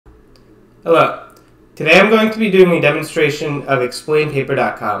Hello. Today I'm going to be doing a demonstration of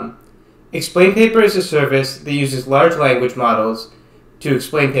ExplainPaper.com. ExplainPaper is a service that uses large language models to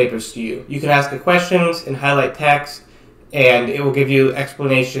explain papers to you. You can ask it questions and highlight text, and it will give you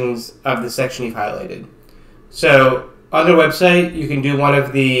explanations of the section you've highlighted. So on their website, you can do one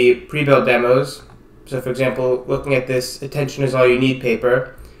of the pre-built demos. So for example, looking at this attention is all you need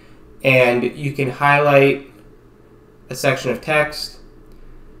paper, and you can highlight a section of text,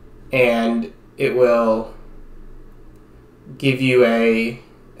 and it will give you a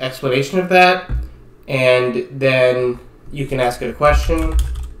explanation of that, and then you can ask it a question.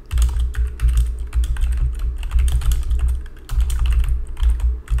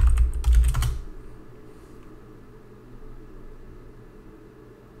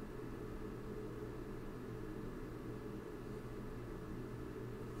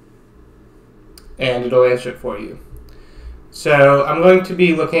 And it'll answer it for you. So I'm going to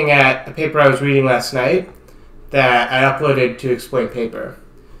be looking at a paper I was reading last night that I uploaded to ExplainPaper.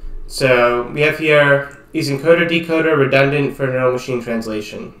 So we have here, is encoder-decoder redundant for neural machine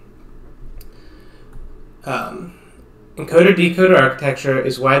translation? Encoder-decoder architecture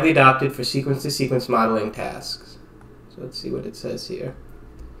is widely adopted for sequence-to-sequence modeling tasks. So let's see what it says here.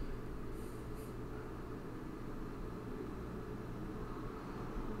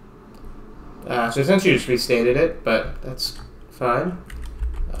 So essentially just restated it, but that's fine.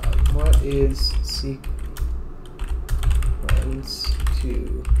 What is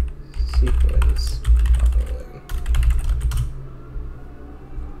sequence-to-sequence modeling?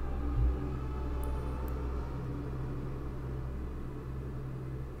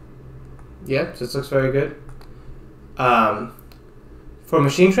 Yep, so this looks very good. For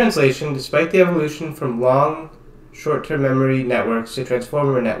machine translation, despite the evolution from long short-term memory networks to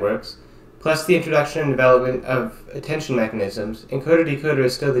transformer networks, plus the introduction and development of attention mechanisms, encoder-decoder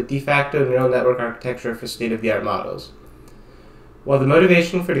is still the de facto neural network architecture for state-of-the-art models. While the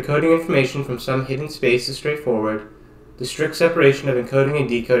motivation for decoding information from some hidden space is straightforward, the strict separation of encoding and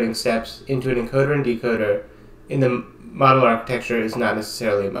decoding steps into an encoder and decoder in the model architecture is not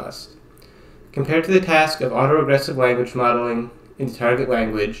necessarily a must. Compared to the task of autoregressive language modeling in the target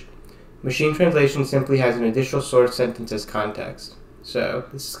language, machine translation simply has an additional source sentence as context. So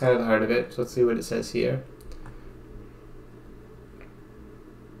this is kind of the heart of it. So let's see what it says here.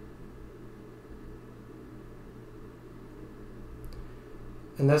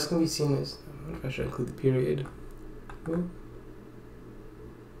 And that's going to be seen as, I wonder if I should include the period. Ooh.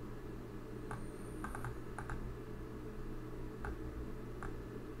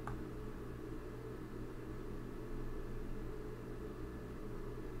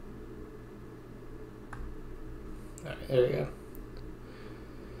 Alright, there we go.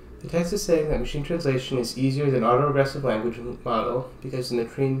 The text is saying that machine translation is easier than autoregressive language model because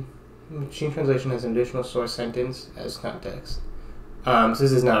machine translation has an additional source sentence as context. So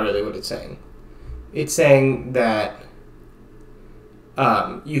this is not really what it's saying. It's saying that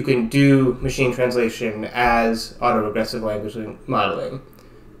you can do machine translation as autoregressive language modeling,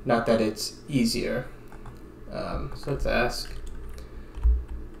 not that it's easier. So let's ask,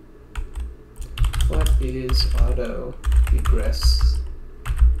 what is autoregressive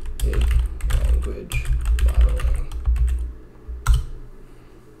language modeling?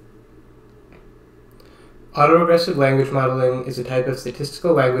 Autoregressive language modeling is a type of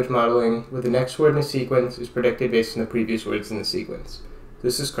statistical language modeling where the next word in a sequence is predicted based on the previous words in the sequence.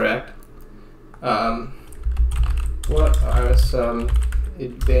 This is correct. What are some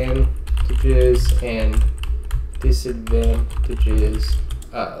advantages and disadvantages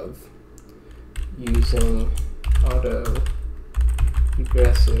of using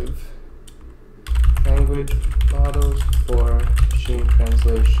autoregressive language models for machine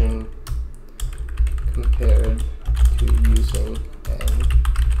translation compared to using an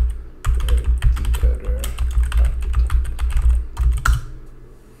decoder architecture?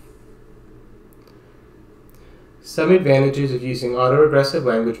 Some advantages of using autoregressive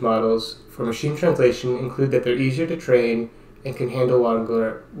language models for machine translation include that they're easier to train and can handle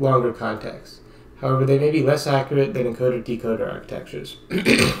longer contexts. However, they may be less accurate than encoder-decoder architectures.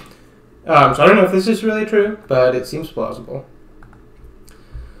 So I don't know if this is really true, but it seems plausible.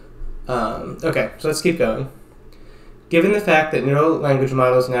 Okay, so let's keep going. Given the fact that neural language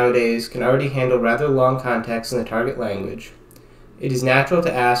models nowadays can already handle rather long contexts in the target language, it is natural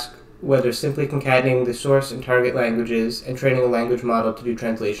to ask whether simply concatenating the source and target languages and training a language model to do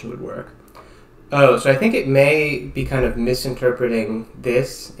translation would work. Oh, so I think it may be kind of misinterpreting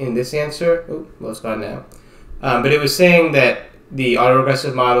this in this answer. Oh, well, it's gone now. But it was saying that the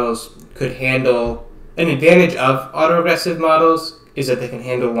autoregressive models could handle, an advantage of autoregressive models is that they can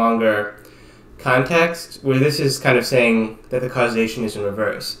handle longer context, where this is kind of saying that the causation is in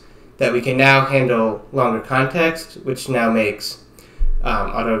reverse, that we can now handle longer context, which now makes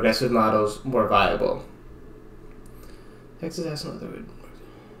autoregressive models more viable. Texas has another word.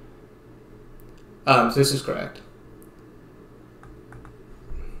 So this is correct.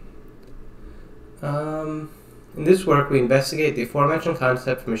 In this work, we investigate the aforementioned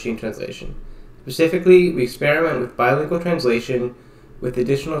concept for machine translation. Specifically, we experiment with bilingual translation with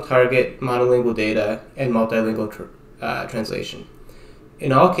additional target monolingual data and multilingual translation.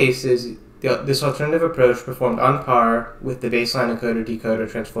 In all cases, this alternative approach performed on par with the baseline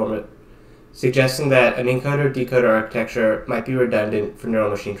encoder-decoder transformer, suggesting that an encoder-decoder architecture might be redundant for neural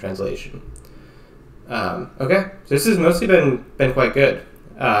machine translation. Okay, so this has mostly been quite good.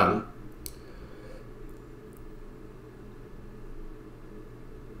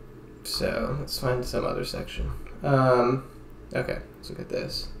 So let's find some other section. Okay, let's look at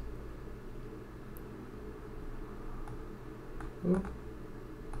this. Ooh.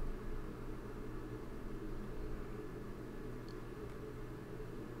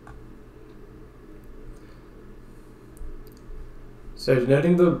 So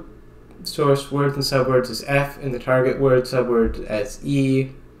denoting the source words and subwords as F and the target word subword as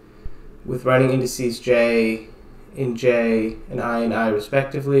E, with running indices J in J and I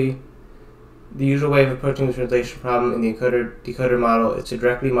respectively. The usual way of approaching the translation problem in the encoder-decoder model is to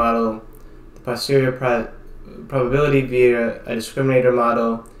directly model the posterior probability via a discriminator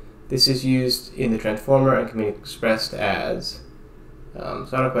model. This is used in the transformer and can be expressed as, so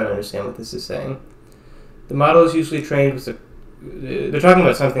I don't quite understand what this is saying. The model is usually trained with they're talking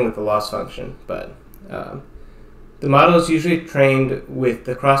about something with the loss function, but the model is usually trained with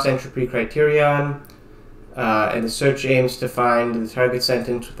the cross-entropy criterion, and the search aims to find the target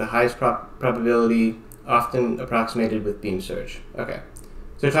sentence with the highest probability, often approximated with beam search. Okay,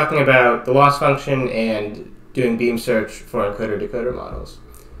 so they're talking about the loss function and doing beam search for encoder-decoder models.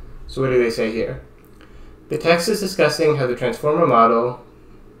 So what do they say here? The text is discussing how the transformer models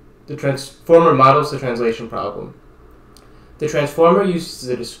the translation problem. The transformer uses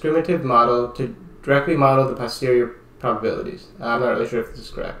a discriminative model to directly model the posterior probabilities. I'm not really sure if this is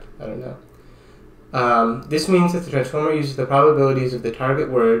correct. I don't know. This means that the transformer uses the probabilities of the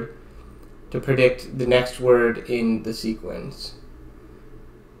target word to predict the next word in the sequence.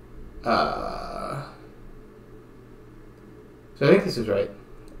 So I think this is right.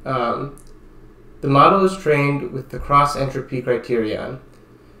 The model is trained with the cross-entropy criterion,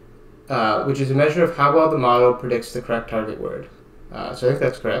 which is a measure of how well the model predicts the correct target word. So I think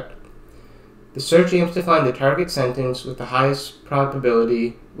that's correct. The search aims to find the target sentence with the highest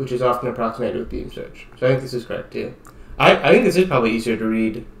probability, which is often approximated with beam search. So I think this is correct too. I think this is probably easier to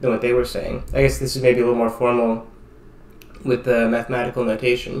read than what they were saying. I guess this is maybe a little more formal with the mathematical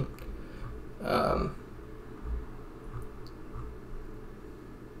notation. Okay,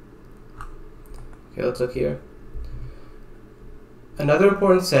 let's look here. Another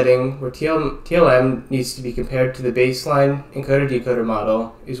important setting where TLM needs to be compared to the baseline encoder-decoder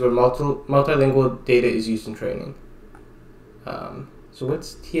model is where multilingual data is used in training. So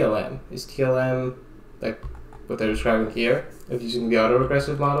what's TLM? Is TLM like what they're describing here of using the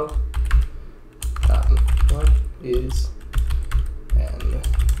autoregressive model? What is M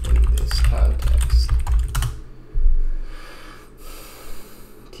in this context?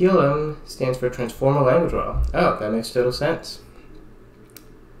 TLM stands for Transformer Language Model. Oh, that makes total sense.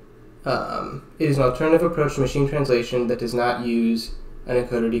 It is an alternative approach to machine translation that does not use an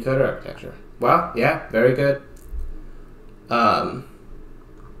encoder-decoder architecture. Wow, yeah, very good.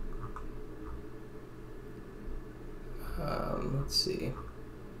 Let's see.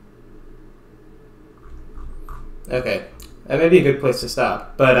 Okay, that may be a good place to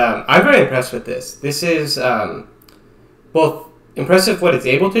stop. But I'm very impressed with this. This is both impressive what it's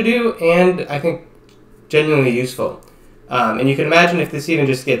able to do and I think genuinely useful. And you can imagine if this even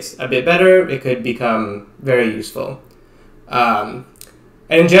just gets a bit better, it could become very useful. And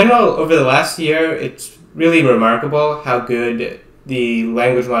in general, over the last year, it's really remarkable how good the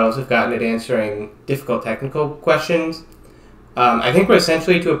language models have gotten at answering difficult technical questions. I think we're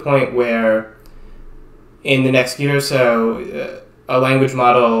essentially to a point where in the next year or so, a language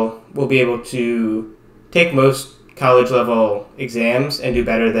model will be able to take most college-level exams and do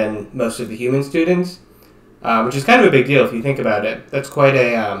better than most of the human students. Which is kind of a big deal if you think about it. That's quite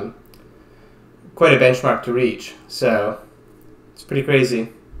a benchmark to reach. So it's pretty crazy.